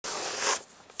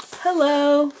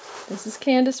Hello, this is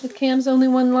Candace with Cam's Only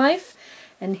One Life,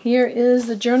 and here is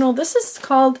the journal. This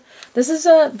is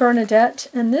a Bernadette,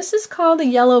 and this is called a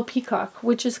yellow peacock,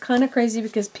 which is kind of crazy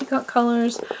because peacock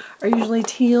colors are usually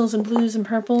teals and blues and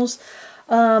purples.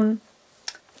 But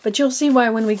you'll see why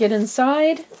when we get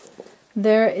inside.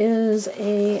 There is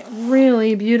a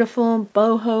really beautiful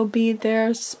boho bead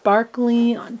there,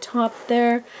 sparkly on top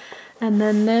there, and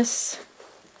then this,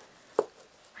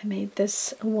 I made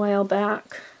this a while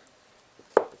back.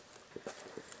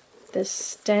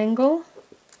 This dangle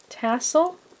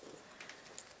tassel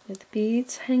with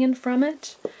beads hanging from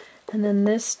it, and then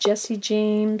this Jesse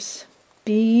James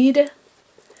bead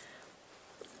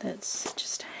that's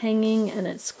just hanging, and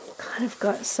it's kind of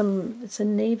got some, it's a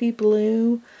navy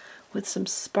blue with some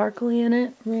sparkly in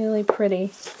it, really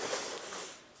pretty.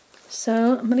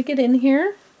 So I'm gonna get in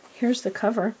here. Here's the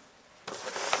cover.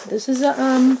 This is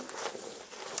the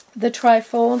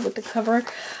trifold with the cover.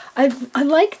 I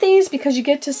like these because you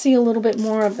get to see a little bit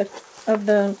more of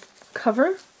the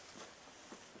cover.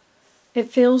 It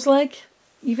feels like,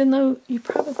 even though you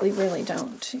probably really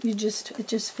don't, it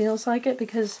just feels like it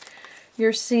because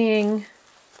you're seeing,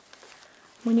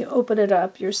 when you open it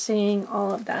up, you're seeing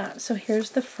all of that. So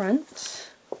here's the front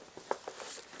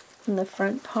and the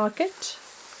front pocket.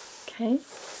 Okay.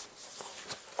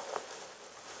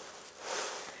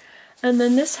 And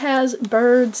then this has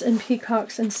birds and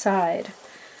peacocks inside.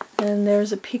 And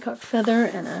there's a peacock feather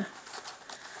and a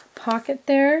pocket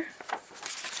there.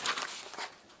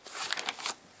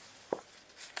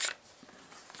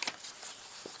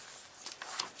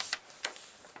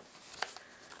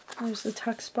 There's the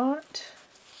tuck spot.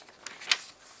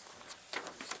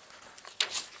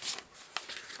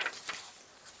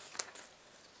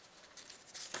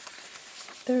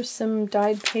 There's some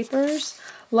dyed papers.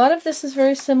 A lot of this is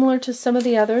very similar to some of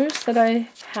the others that I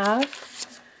have.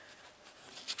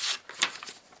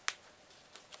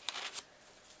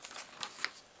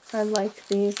 I like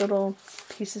these little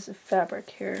pieces of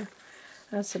fabric here.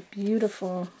 That's a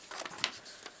beautiful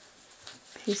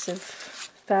piece of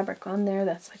fabric on there.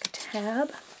 That's like a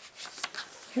tab.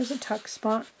 Here's a tuck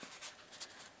spot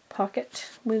pocket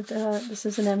with, this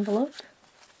is an envelope.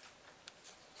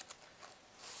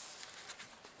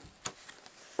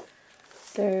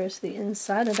 There's the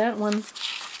inside of that one.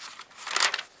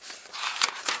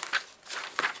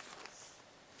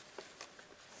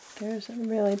 There's a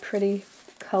really pretty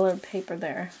colored paper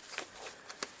there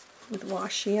with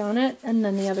washi on it, and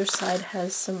then the other side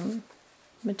has some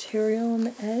material on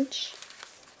the edge.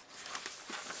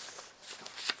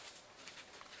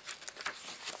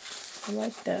 I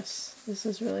like this. This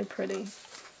is really pretty.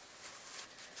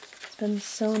 It's been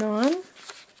sewn on.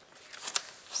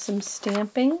 Some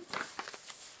stamping.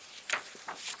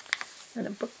 And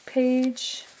a book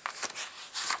page.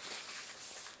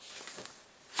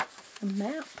 A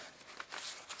map.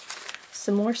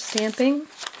 Some more stamping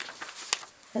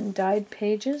and dyed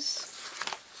pages.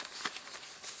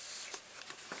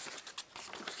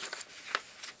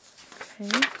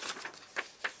 Okay.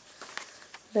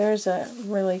 There's a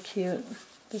really cute,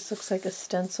 this looks like a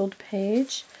stenciled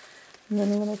page, and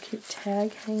then a little cute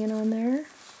tag hanging on there.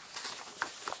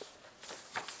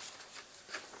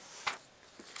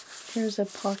 Here's a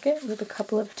pocket with a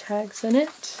couple of tags in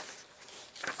it.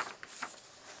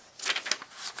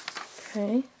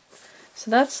 Okay. So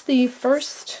that's the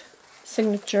first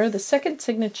signature. The second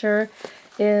signature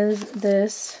is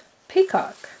this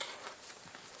peacock.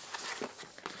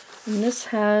 And this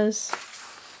has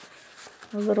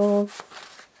a little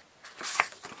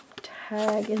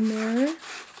tag in there,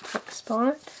 tuck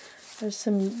spot. There's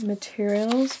some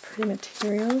materials, pretty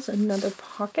materials, another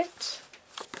pocket.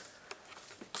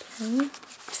 Okay,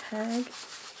 tag,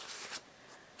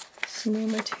 some more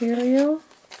material.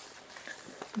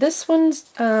 This one's,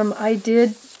 I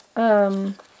did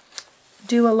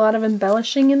do a lot of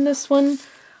embellishing in this one.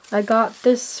 I got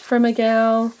this from a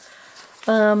gal,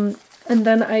 and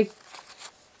then I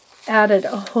added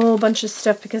a whole bunch of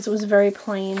stuff because it was very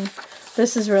plain.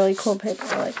 This is really cool paper.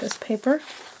 I like this paper.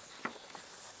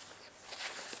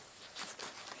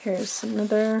 Here's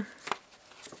another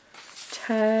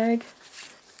tag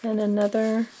and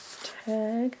another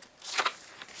tag.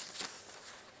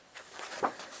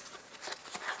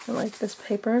 I like this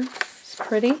paper. It's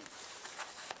pretty.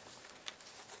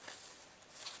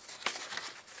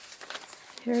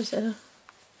 Here's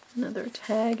another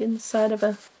tag inside of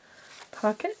a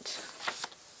pocket.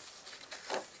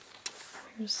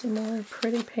 Here's some more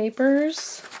pretty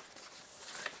papers.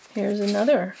 Here's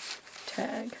another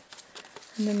tag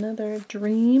and another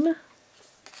dream.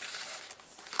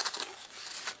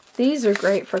 These are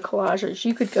great for collages.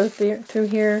 You could go through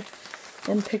here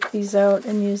and pick these out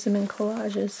and use them in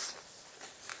collages.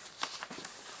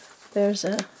 There's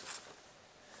a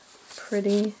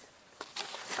pretty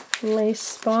lace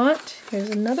spot. Here's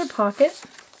another pocket.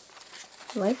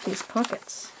 I like these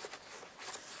pockets.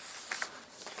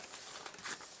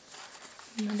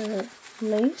 Another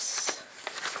lace.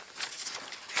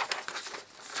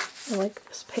 I like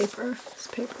this paper. This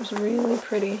paper's really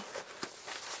pretty.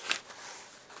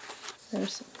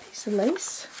 There's a piece of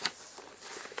lace.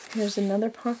 Here's another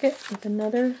pocket with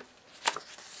another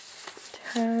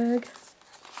tag.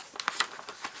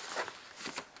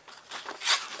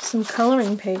 Some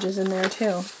coloring pages in there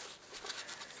too.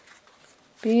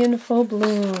 Be in full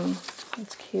bloom.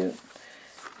 That's cute.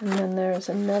 And then there's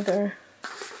another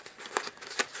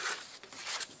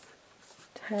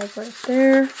tag right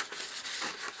there.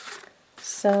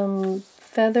 Some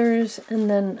feathers and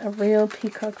then a real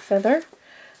peacock feather.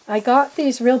 I got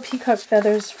these real peacock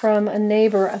feathers from a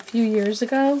neighbor a few years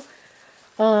ago.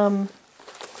 And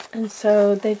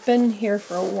so they've been here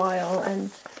for a while,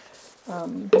 and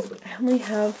I only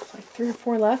have like 3 or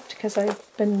 4 left because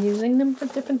I've been using them for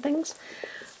different things.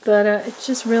 But it's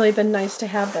just really been nice to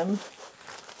have them.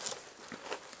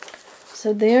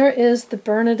 So there is the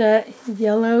Bernadette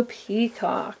Yellow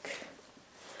Peacock.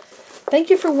 Thank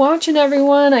you for watching,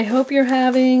 everyone. I hope you're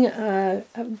having a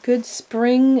good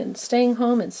spring and staying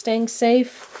home and staying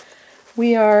safe.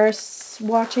 We are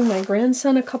watching my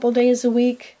grandson a couple days a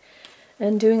week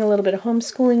and doing a little bit of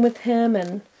homeschooling with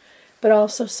him, but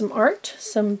also some art,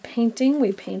 some painting.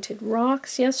 We painted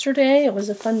rocks yesterday. It was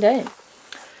a fun day.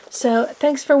 So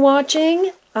thanks for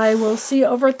watching. I will see you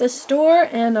over at the store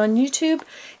and on YouTube,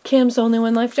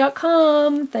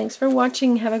 camsonlyoneLife.com. Thanks for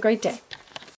watching. Have a great day.